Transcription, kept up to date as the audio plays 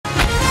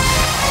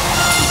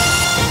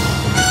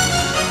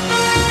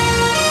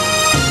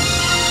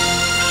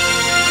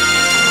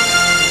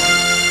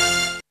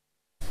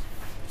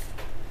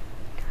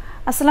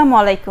আসসালামু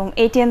আলাইকুম।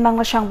 ATN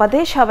বাংলা সংবাদে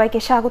সবাইকে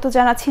স্বাগত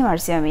জানাচ্ছি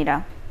মার্জিয়া মিরা।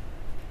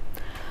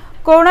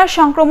 করোনা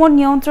সংক্রমণ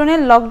নিয়ন্ত্রণে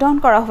লকডাউন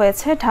করা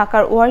হয়েছে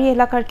ঢাকার ওয়ারি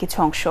এলাকার কিছু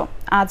অংশ।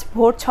 আজ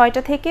ভোর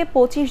 ৬টা থেকে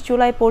 ২৫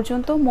 জুলাই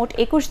পর্যন্ত মোট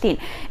 ২১ দিন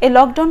এই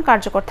লকডাউন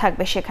কার্যকর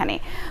থাকবে। সেখানে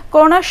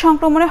করোনা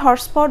সংক্রমণে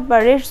হটস্পট বা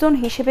রেড জোন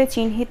হিসেবে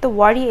চিহ্নিত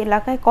ওয়ারি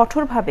এলাকায়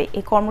কঠোরভাবে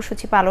এই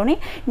কর্মসূচি পালনে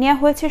নেওয়া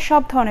হয়েছে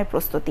সব ধরনের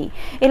প্রস্তুতি।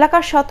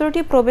 এলাকার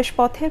 ১৭টি প্রবেশ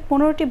পথের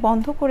 ১৫টি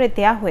বন্ধ করে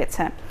দেয়া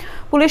হয়েছে।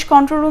 পুলিশ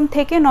কন্ট্রোল রুম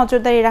থেকে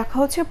নজরদারি রাখা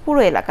হচ্ছে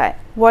পুরো এলাকায়।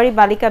 ওয়ারি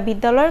বালিকা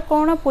বিদ্যালয়ের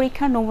করোনা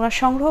পরীক্ষার নমুনা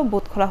সংগ্রহ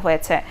বুথ খোলা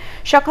হয়েছে।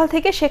 সকাল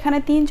থেকে সেখানে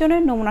 ৩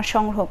 জনের নমুনা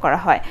সংগ্রহ করা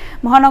হয়।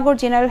 মহানগর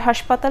জেনারেল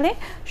হাসপাতালে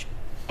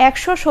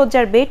 ১০০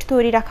 শয্যার বেড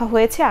তৈরি রাখা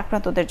হয়েছে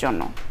আক্রান্তদের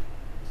জন্য।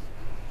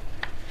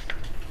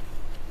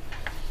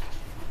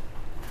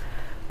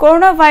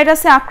 করোনা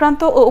ভাইরাসে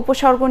আক্রান্ত ও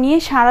উপসর্গ নিয়ে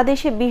সারা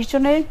দেশে ২০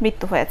 জনের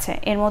মৃত্যু হয়েছে।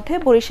 এর মধ্যে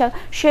বরিশাল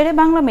শেরে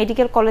বাংলা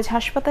মেডিকেল কলেজ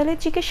হাসপাতালে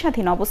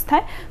চিকিৎসাধীন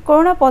অবস্থায়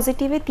করোনা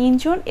পজিটিভে ৩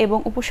 জন এবং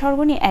উপসর্গ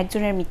নিয়ে ১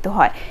 জনের মৃত্যু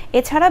হয়।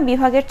 এছাড়া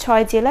বিভাগের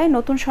 ৬ জেলায়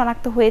নতুন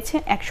শনাক্ত হয়েছে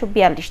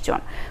 ১৪২ জন।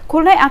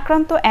 খুলনায়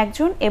আক্রান্ত ১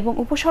 জন এবং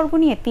উপসর্গ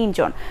নিয়ে ৩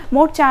 জন,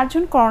 মোট ৪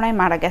 জন করোনায়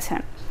মারা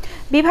গেছেন।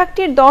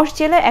 বিভাগটির ১০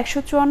 জেলায়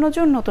 ১৫৪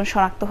 জন নতুন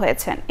শনাক্ত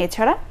হয়েছেন।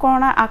 এছাড়া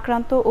করোনা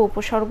আক্রান্ত ও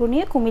উপসর্গ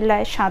নিয়ে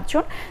কুমিল্লায় ৭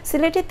 জন,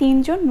 সিলেটে ৩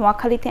 জন,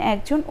 নোয়াখালীতে ১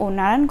 জন ও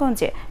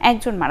নারায়ণগঞ্জে ১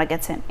 জন মারা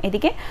গেছেন।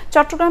 এদিকে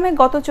চট্টগ্রামে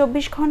গত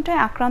 ২৪ ঘন্টায়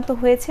আক্রান্ত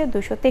হয়েছে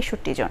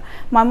 ২৬৩ জন।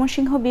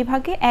 ময়মনসিংহ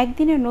বিভাগে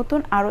একদিনের নতুন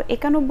আরও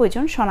 ৯১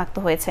 জন শনাক্ত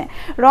হয়েছে।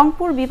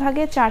 রংপুর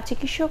বিভাগে ৪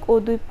 চিকিৎসক ও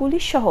 ২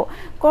 পুলিশ সহ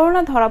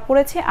করোনা ধরা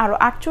পড়েছে আরও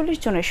 ৪৮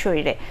 জনের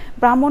শরীরে।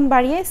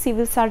 ব্রাহ্মণবাড়িয়ায়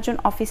সিভিল সার্জন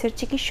অফিসের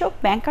চিকিৎসক,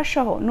 ব্যাংকার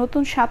সহ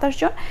নতুন ২৭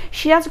 জন,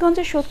 সিরাজগঞ্জে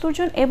 ৭০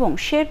 জন এবং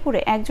শেরপুরে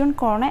 ১ জন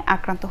করোনায়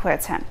আক্রান্ত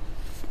হয়েছেন।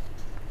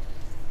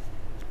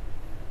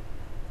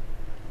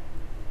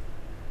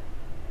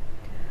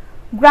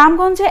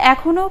 গ্রামগঞ্জে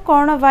এখনও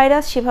করোনা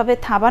ভাইরাস সেভাবে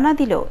থাবা না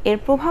দিলেও এর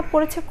প্রভাব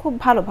পড়েছে খুব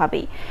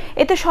ভালোভাবেই।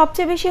 এতে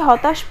সবচেয়ে বেশি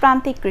হতাশ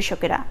প্রান্তিক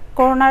কৃষকেরা।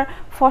 করোনার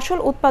ফসল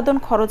উৎপাদন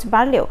খরচ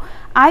বাড়লেও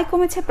আয়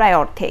কমেছে প্রায়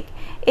অর্ধেক।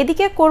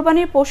 এদিকে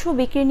কোরবানির পশু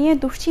বিক্রি নিয়ে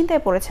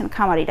দুশ্চিন্তায় পড়েছেন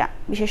খামারিরা।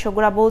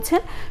 বিশেষজ্ঞরা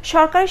বলছেন,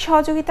 সরকারি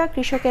সহযোগিতা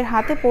কৃষকের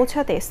হাতে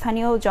পৌঁছাতে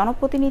স্থানীয়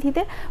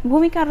জনপ্রতিনিধিদের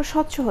ভূমিকা আরও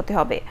স্বচ্ছ হতে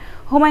হবে।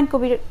 হুমায়ুন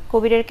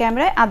কবিরের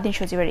ক্যামেরায় আদ্দিন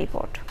সজীবের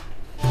রিপোর্ট।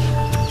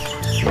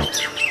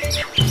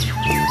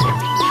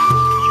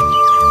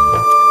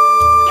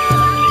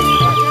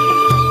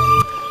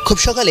 খুব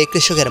সকালে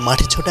কৃষকের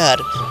মাঠে ছোটা আর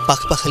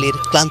পাখপাখালির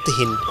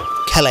ক্লান্তিহীন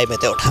খেলায়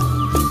মেতে ওঠা।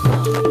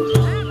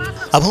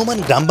 আবহমান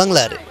গ্রাম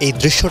বাংলার এই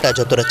দৃশ্যটা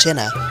যতটা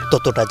চেনা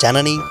ততটা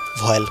জানা নেই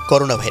ভয়াল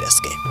করোনা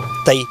ভাইরাসকে।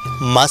 তাই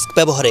মাস্ক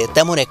ব্যবহারে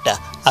তেমন একটা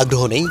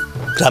আগ্রহ নেই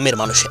গ্রামের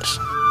মানুষের।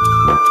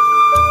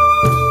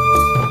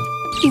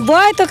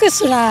 ভয় তো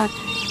কিছু না,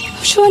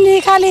 শুনি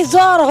খালি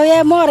জ্বর হয়ে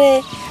মরে,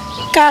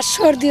 কাশ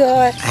সর্দি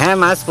হয়। হ্যাঁ,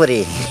 মাস্ক পরি।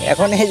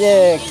 এখন এই যে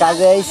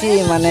কাজে আইছি,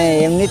 মানে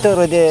এমনি তো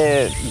রোদে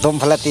দম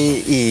ফেলাতে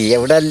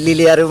ওটা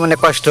লিলে আরো মানে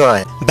কষ্ট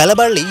হয়। বেলা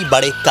বাড়লেই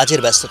বাড়ে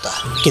কাজের ব্যস্ততা,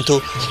 কিন্তু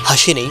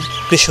হাসি নেই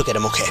কৃষকের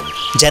মুখে,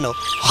 যেন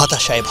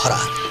হতাশায় ভরা।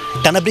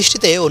 টানা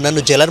বৃষ্টিতে অন্যান্য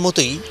জেলার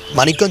মতোই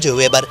মানিকগঞ্জেও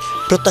এবার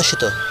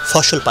প্রত্যাশিত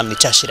ফসল পাননি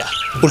চাষিরা।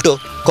 উল্টো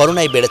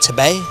করোনায় বেড়েছে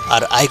ব্যয়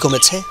আর আয়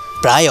কমেছে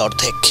প্রায়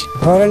অর্ধেক।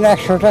 ধরেন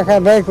 ১০০ টাকা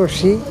ব্যয়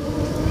করছি,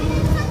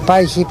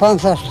 পাইছি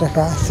 ৫০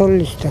 টাকা,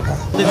 ৪০ টাকা।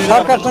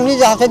 সরকার তো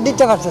নিজে হাতে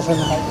দিতে পারতেছে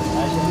না।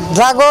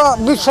 যাগো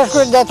বিশ্বাস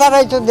করে দেয়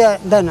তারাই তো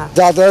দেয় না।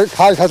 যাদের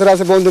খাই খাতের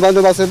আছে, বন্ধু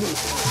বান্ধব আছে,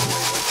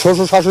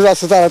 শ্বশুর শাশুড়ি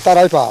আছে,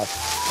 তারাই পায়,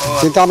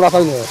 কিন্তু আমরা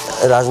পাই না।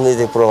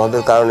 রাজনৈতিক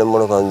প্রভাবের কারণে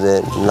মনে করেন যে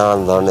নানান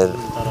ধরনের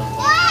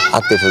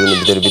আত্মীয় স্বজনের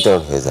ভিতরে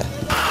বিতরণ হয়ে যায়।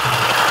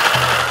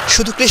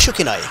 শুধু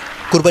কৃষকই নয়,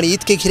 কুরবানি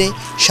ঈদকে ঘিরে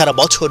সারা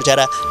বছর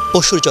যারা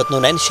পশুর যত্ন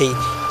নেন সেই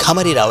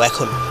খামারিরাও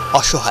এখন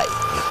অসহায়।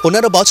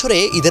 অন্যান্য বছরে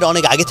ঈদের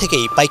অনেক আগে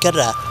থেকেই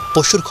পাইকাররা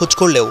পশুর খোঁজ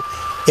করলেও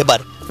এবার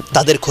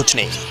তাদের খোঁজ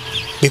নেই।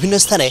 বিভিন্ন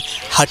স্থানে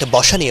হাট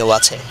বসা নিয়েও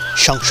আছে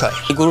সংশয়।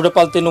 গরুটা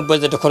পালতে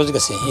 ৯০,০০০ টাকা খরচ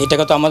গেছে, এই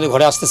টাকা তো আমাদের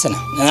ঘরে আসতেছে না,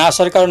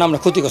 আসার কারণে আমরা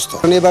ক্ষতিগ্রস্ত।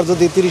 এবার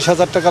যদি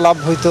 ৩০,০০০ টাকা লাভ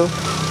হইতো,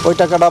 ওই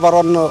টাকাটা আবার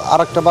অন্য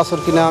আরেকটা বছর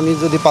কিনে আমি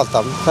যদি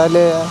পালতাম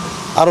তাহলে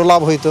আরো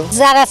লাভ হইতো।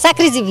 যারা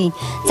চাকরিজীবী,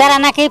 যারা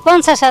নাকি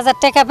 ৫০,০০০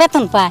 টাকা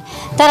বেতন পায়,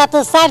 তারা তো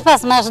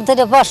 ৪-৫ মাস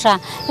ধরে বসা,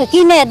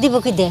 কিনে দিব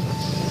কি দে?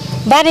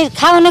 বাড়ির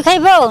খাওয়ানো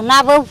খাইব না,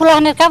 বউ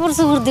ফুলাহানের কাপড়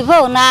চোপড় দিব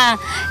না,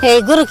 এই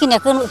গরু কিনে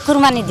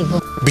কুরবানি দিব।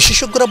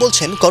 বিশেষজ্ঞরা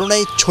বলছেন,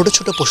 করোনায় ছোট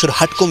ছোট পশুর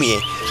হাট কমিয়ে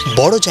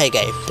বড়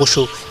জায়গায়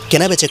পশু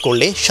কেনাবেচা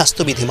করলে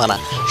স্বাস্থ্যবিধি মানা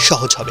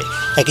সহজ হবে।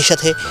 একই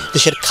সাথে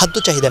দেশের খাদ্য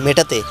চাহিদা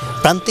মেটাতে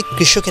প্রান্তিক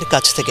কৃষকের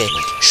কাছ থেকে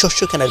শস্য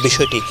কেনার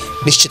বিষয়টি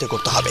নিশ্চিত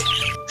করতে হবে।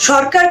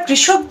 সরকার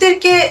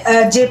কৃষকদেরকে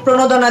যে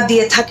প্রণোদনা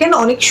দিয়ে থাকেন,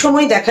 অনেক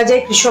সময় দেখা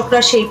যায়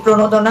কৃষকরা সেই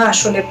প্রণোদনা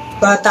আসলে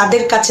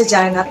তাদের কাছে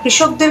যায় না।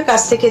 কৃষকদের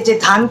কাছ থেকে যে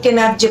ধান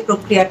কেনার যে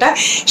প্রক্রিয়াটা,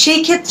 সেই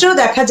ক্ষেত্রেও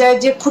দেখা যায়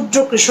যে ক্ষুদ্র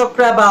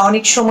কৃষকরা বা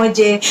অনেক সময়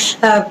যে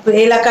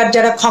এলাকার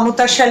যারা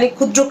ক্ষমতাশালী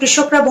ক্ষুদ্র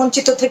কৃষকরা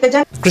বঞ্চিত থেকে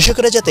যান।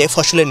 কৃষকরা যাতে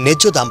ফসলের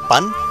ন্যায্য দাম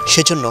পান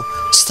সেজন্য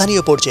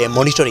স্থানীয় পর্যায়ে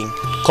মনিটরিং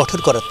কঠোর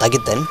করার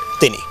তাগিদ দেন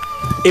তিনি।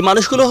 এই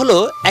মানুষগুলো হলো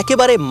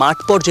একেবারে মাঠ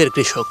পর্যায়ের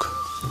কৃষক,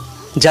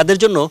 যাদের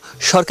জন্য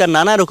সরকার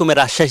নানা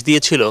রকমের আশ্বাস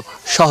দিয়েছিল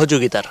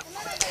সহযোগিতার।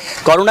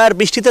 করোনার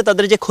বৃষ্টিতে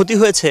তাদের যে ক্ষতি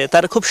হয়েছে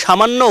তার খুব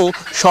সামান্য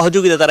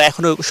সহযোগিতা তারা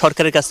এখনো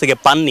সরকারের কাছ থেকে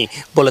পাননি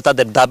বলে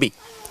তাদের দাবি।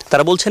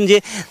 তারা বলছেন যে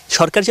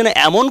সরকার যেন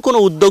এমন কোনো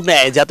উদ্যোগ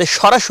নেয় যাতে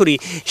সরাসরি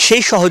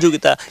সেই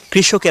সহযোগিতা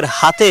কৃষকের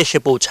হাতে এসে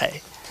পৌঁছায়,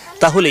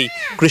 তাহলেই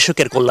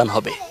কৃষকের কল্যাণ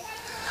হবে।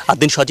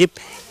 আদিন সজীব,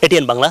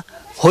 এটিএন বাংলা,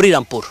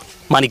 হরিরামপুর,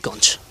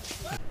 মানিকগঞ্জ।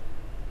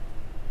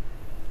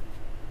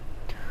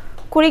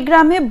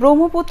 কুড়িগ্রামে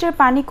ব্রহ্মপুত্রের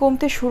পানি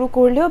কমতে শুরু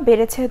করলেও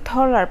বেড়েছে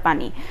ধরলার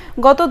পানি।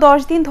 গত 10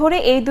 দিন ধরে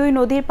এই দুই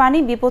নদীর পানি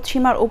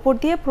বিপদসীমার উপর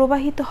দিয়ে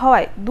প্রবাহিত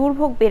হওয়ায়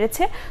দুর্ভোগ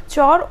বেড়েছে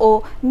চর ও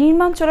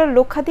নির্মাঞ্চলের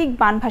লক্ষাধিক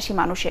বানভাসী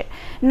মানুষের।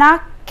 না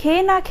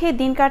খেয়ে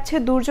দিন কাটছে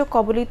দুর্যোগ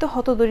কবলিত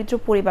হতদরিদ্র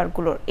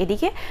পরিবারগুলোর।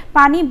 এদিকে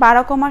পানি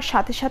বাড়া কমার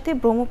সাথে সাথে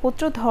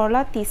ব্রহ্মপুত্র,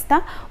 ধরলা, তিস্তা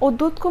ও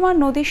দুধকুমার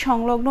নদী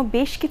সংলগ্ন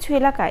বেশ কিছু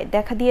এলাকায়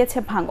দেখা দিয়েছে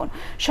ভাঙন।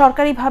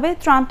 সরকারিভাবে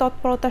ত্রাণ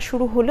তৎপরতা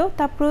শুরু হলেও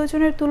তা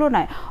প্রয়োজনের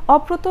তুলনায়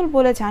অপ্রতুল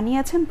বলে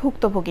জানিয়েছেন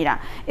ভুক্তভোগীরা।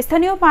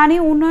 স্থানীয় পানি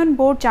উন্নয়ন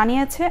বোর্ড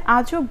জানিয়েছে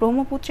আজও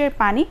ব্রহ্মপুত্রের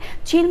পানি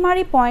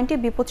চিলমারি পয়েন্টে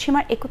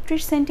বিপদসীমার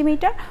 31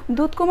 সেন্টিমিটার,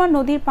 দুধকুমার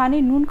নদীর পানি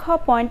নুনখাওয়া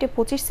পয়েন্টে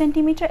 25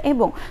 সেন্টিমিটার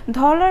এবং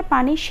ধরলার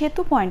পানি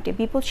সেতু পয়েন্টে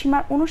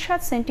বিপদসীমার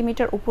 59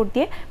 সেন্টিমিটার উপর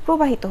দিয়ে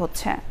প্রবাহিত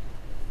হচ্ছে।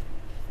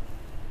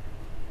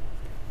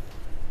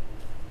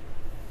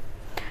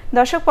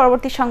 দর্শক,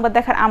 পরবর্তী সংবাদ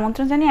দেখার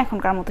আমন্ত্রণ জানিয়ে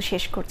এখনকার মতো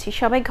শেষ করছি।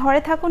 সবাই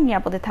ঘরে থাকুন,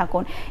 নিরাপদে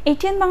থাকুন।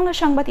 ATN বাংলা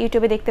সংবাদ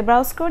ইউটিউবে দেখতে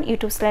ব্রাউজ করুন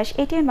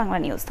youtube/ATN Bangla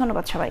News।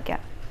 ধন্যবাদ সবাইকে।